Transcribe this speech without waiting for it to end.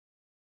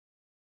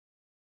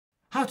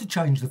How to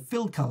change the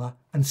fill colour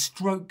and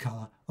stroke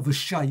colour of a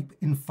shape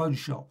in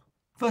Photoshop.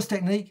 First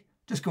technique,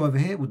 just go over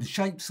here with the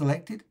shape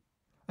selected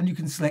and you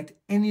can select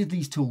any of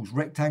these tools,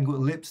 rectangle,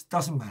 ellipse,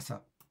 doesn't matter.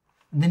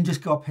 And then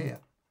just go up here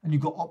and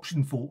you've got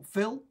option for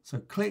fill, so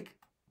click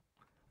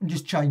and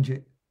just change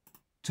it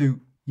to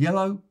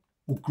yellow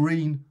or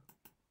green,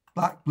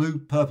 black, blue,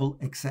 purple,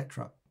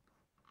 etc.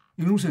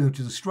 You can also go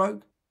to the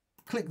stroke,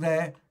 click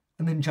there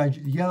and then change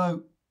it to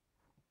yellow,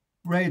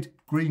 red,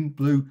 green,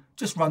 blue,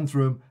 just run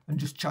through them and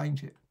just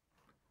change it.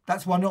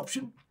 That's one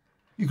option.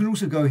 You can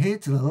also go here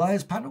to the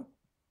layers panel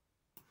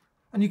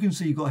and you can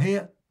see you've got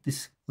here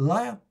this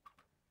layer.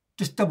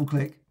 Just double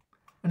click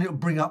and it'll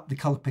bring up the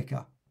color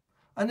picker.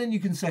 And then you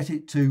can set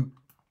it to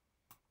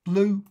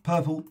blue,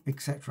 purple,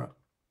 etc.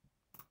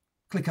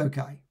 Click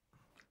OK.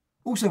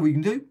 Also we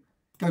can do,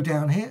 go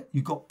down here,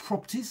 you've got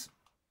properties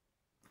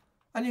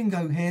and you can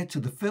go here to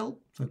the fill.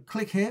 So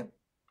click here.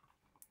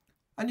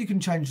 And you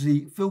can change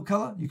the fill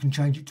colour, you can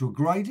change it to a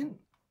gradient,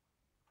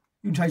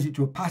 you can change it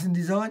to a pattern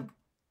design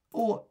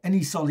or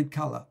any solid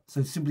colour.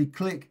 So simply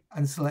click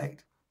and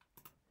select.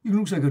 You can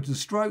also go to the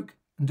stroke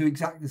and do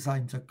exactly the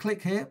same. So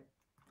click here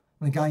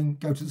and again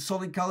go to the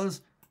solid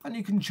colours and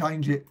you can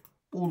change it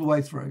all the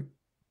way through.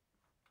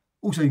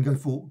 Also you can go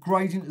for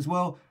gradient as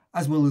well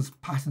as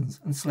patterns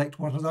and select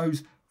one of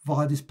those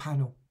via this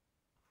panel.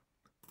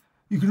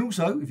 You can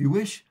also, if you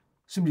wish,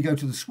 simply go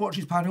to the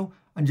swatches panel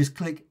and just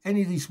click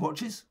any of these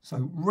swatches,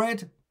 so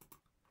red,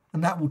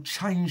 and that will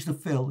change the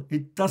fill.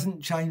 It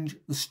doesn't change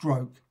the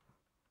stroke.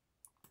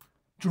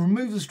 To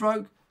remove the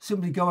stroke,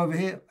 simply go over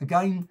here,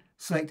 again,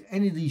 select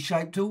any of these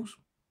shape tools,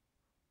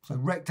 so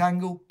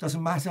rectangle,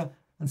 doesn't matter,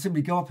 and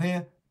simply go up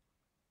here,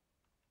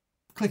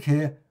 click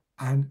here,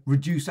 and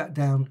reduce that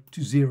down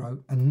to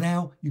 0. And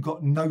now you've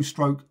got no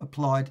stroke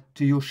applied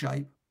to your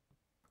shape.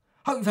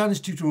 Hope you found this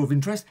tutorial of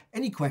interest.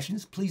 Any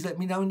questions, please let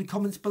me know in the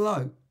comments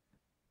below.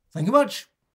 Thank you much.